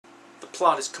The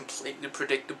plot is completely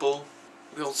predictable.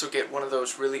 We also get one of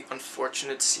those really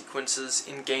unfortunate sequences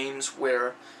in games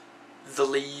where the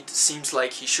lead seems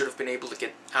like he should have been able to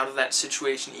get out of that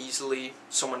situation easily.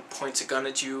 Someone points a gun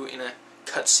at you in a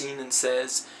cutscene and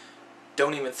says,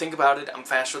 "Don't even think about it, I'm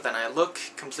faster than I look,"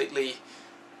 completely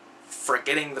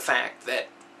forgetting the fact that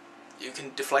you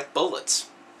can deflect bullets.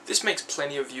 This makes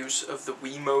plenty of use of the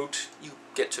Wiimote. You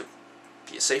get to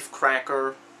be a safe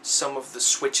cracker. Some of the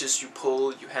switches you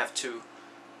pull, you have to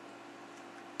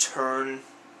turn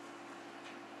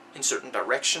in certain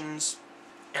directions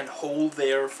and hold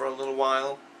there for a little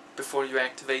while before you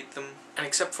activate them. And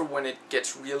except for when it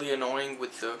gets really annoying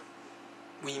with the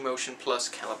Wii Motion Plus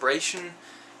calibration,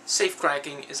 safe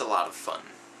cracking is a lot of fun.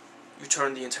 You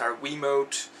turn the entire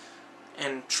Wiimote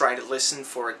and try to listen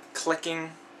for it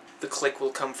clicking. The click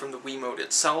will come from the Wiimote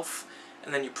itself,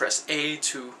 and then you press A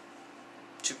to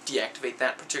deactivate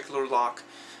that particular lock.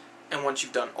 And once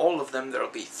you've done all of them, there'll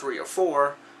be 3 or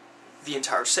 4, the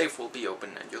entire safe will be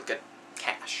open and you'll get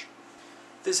cash.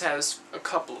 This has a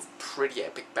couple of pretty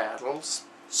epic battles.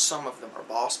 Some of them are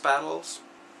boss battles.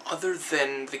 Other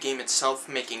than the game itself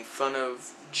making fun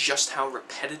of just how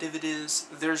repetitive it is,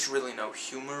 there's really no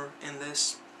humor in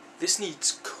this. This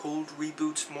needs cold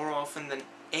reboots more often than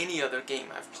any other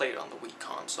game I've played on the Wii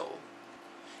console.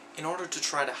 In order to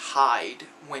try to hide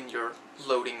when you're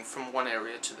loading from one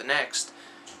area to the next,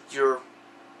 you're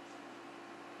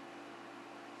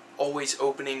always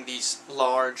opening these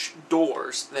large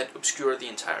doors that obscure the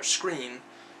entire screen.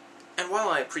 And while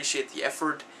I appreciate the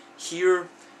effort, here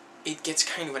it gets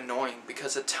kind of annoying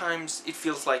because at times it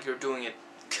feels like you're doing it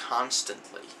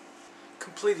constantly.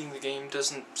 Completing the game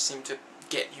doesn't seem to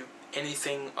get you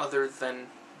anything other than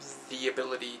the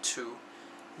ability to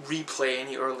replay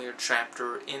any earlier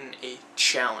chapter in a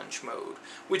challenge mode,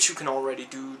 which you can already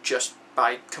do just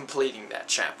by completing that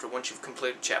chapter. Once you've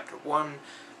completed chapter 1,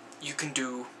 you can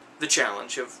do the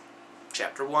challenge of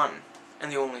chapter 1,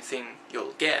 and the only thing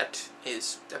you'll get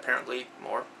is apparently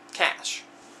more cash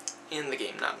in the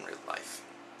game, not in real life.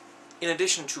 In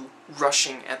addition to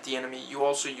rushing at the enemy, you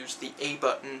also use the A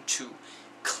button to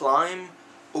climb,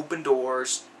 open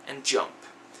doors, and jump.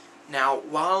 Now,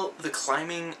 while the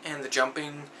climbing and the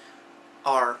jumping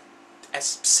are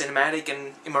as cinematic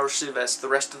and immersive as the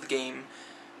rest of the game,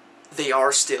 they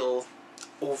are still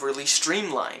overly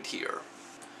streamlined here.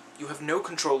 You have no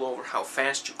control over how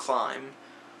fast you climb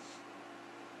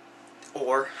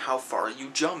or how far you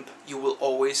jump. You will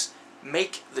always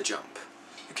make the jump.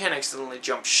 You can accidentally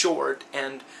jump short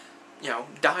and,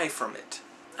 die from it.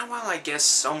 And while I guess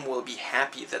some will be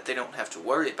happy that they don't have to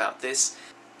worry about this,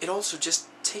 it also just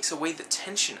takes away the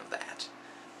tension of that.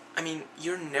 I mean,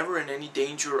 you're never in any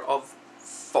danger of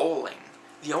falling.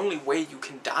 The only way you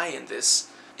can die in this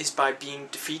is by being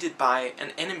defeated by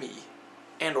an enemy,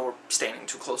 and or standing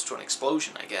too close to an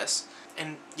explosion, I guess.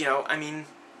 And,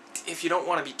 if you don't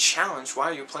want to be challenged, why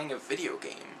are you playing a video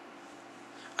game?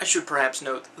 I should perhaps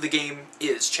note, the game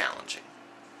is challenging.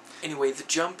 Anyway, the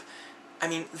jump,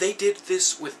 they did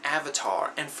this with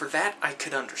Avatar, and for that I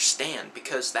could understand,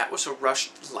 because that was a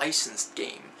rushed, licensed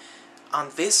game.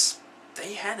 On this,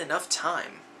 they had enough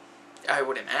time, I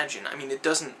would imagine. It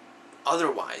doesn't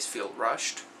otherwise feel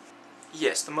rushed.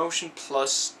 Yes, the Motion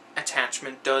Plus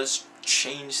attachment does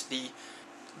change the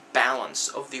balance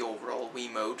of the overall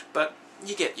Wiimote, but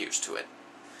you get used to it.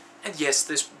 And yes,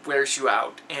 this wears you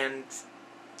out, and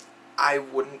I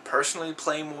wouldn't personally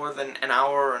play more than an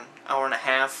hour and a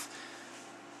half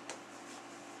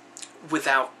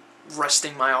without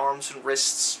resting my arms and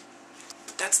wrists.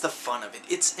 But that's the fun of it.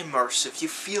 It's immersive. You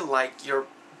feel like you're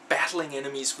battling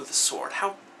enemies with a sword.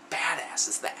 How badass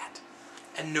is that?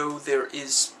 And no, there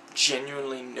is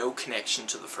genuinely no connection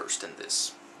to the first in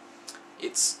this.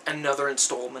 It's another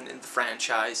installment in the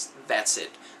franchise. That's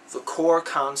it. The core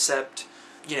concept,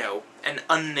 an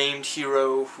unnamed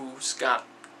hero who's got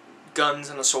guns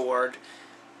and a sword,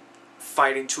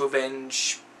 fighting to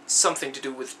avenge something to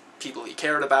do with people he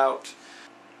cared about,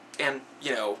 and,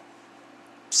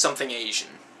 something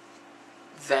Asian.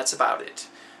 That's about it.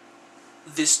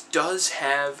 This does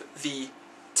have the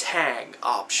tag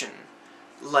option,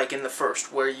 like in the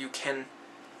first, where you can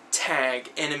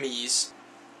tag enemies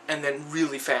and then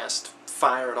really fast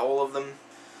fire at all of them,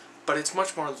 but it's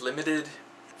much more limited.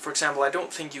 For example, I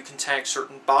don't think you can tag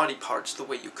certain body parts the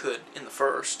way you could in the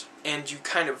first, and you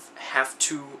kind of have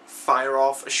to fire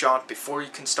off a shot before you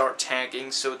can start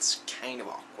tagging, so it's kind of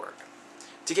awkward.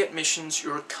 To get missions,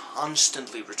 you're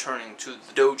constantly returning to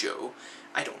the dojo.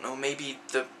 I don't know, maybe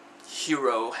the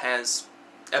hero has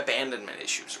abandonment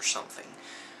issues or something.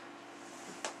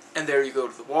 And there you go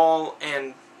to the wall,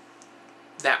 and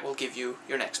that will give you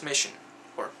your next mission.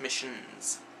 or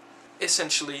missions.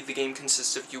 Essentially, the game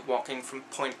consists of you walking from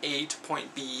point A to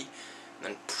point B, and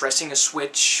then pressing a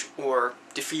switch, or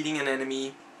defeating an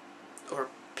enemy, or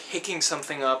picking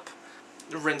something up,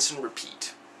 rinse and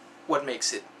repeat. What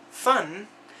makes it fun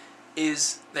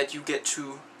is that you get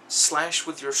to slash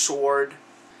with your sword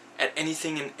at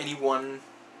anything and anyone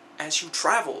as you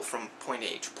travel from point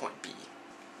A to point B.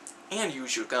 And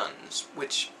use your guns,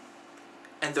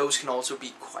 and those can also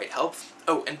be quite helpful.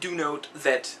 Oh, and do note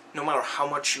that no matter how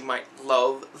much you might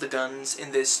love the guns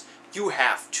in this, you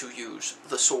have to use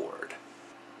the sword.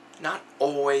 Not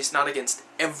always, not against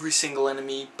every single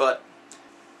enemy, but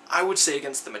I would say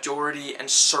against the majority, and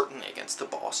certainly against the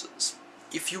bosses.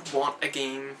 If you want a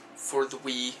game for the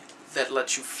Wii that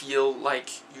lets you feel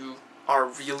like you are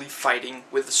really fighting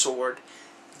with the sword,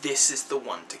 this is the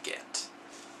one to get.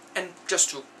 And just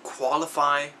to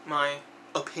qualify my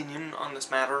opinion on this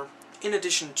matter, in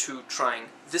addition to trying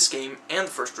this game and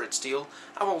the first Red Steel,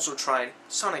 I've also tried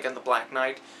Sonic and the Black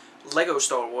Knight, LEGO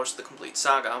Star Wars The Complete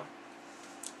Saga,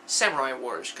 Samurai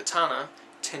Warriors Katana,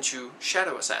 Tenchu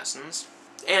Shadow Assassins,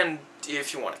 and,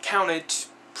 if you want to count it,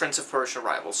 Prince of Persia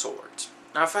Rival Swords.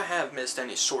 Now, if I have missed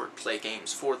any swordplay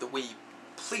games for the Wii,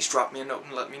 please drop me a note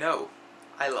and let me know.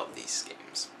 I love these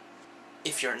games.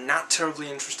 If you're not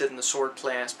terribly interested in the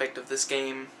swordplay aspect of this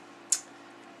game,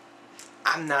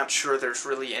 I'm not sure there's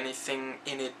really anything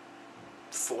in it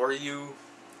for you.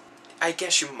 I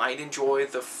guess you might enjoy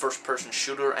the first-person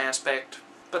shooter aspect,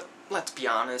 but let's be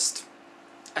honest,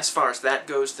 as far as that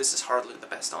goes, this is hardly the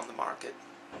best on the market.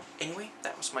 Anyway,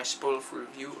 that was my spoiler-free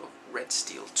review of Red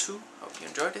Steel 2. Hope you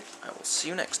enjoyed it. I will see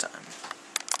you next time.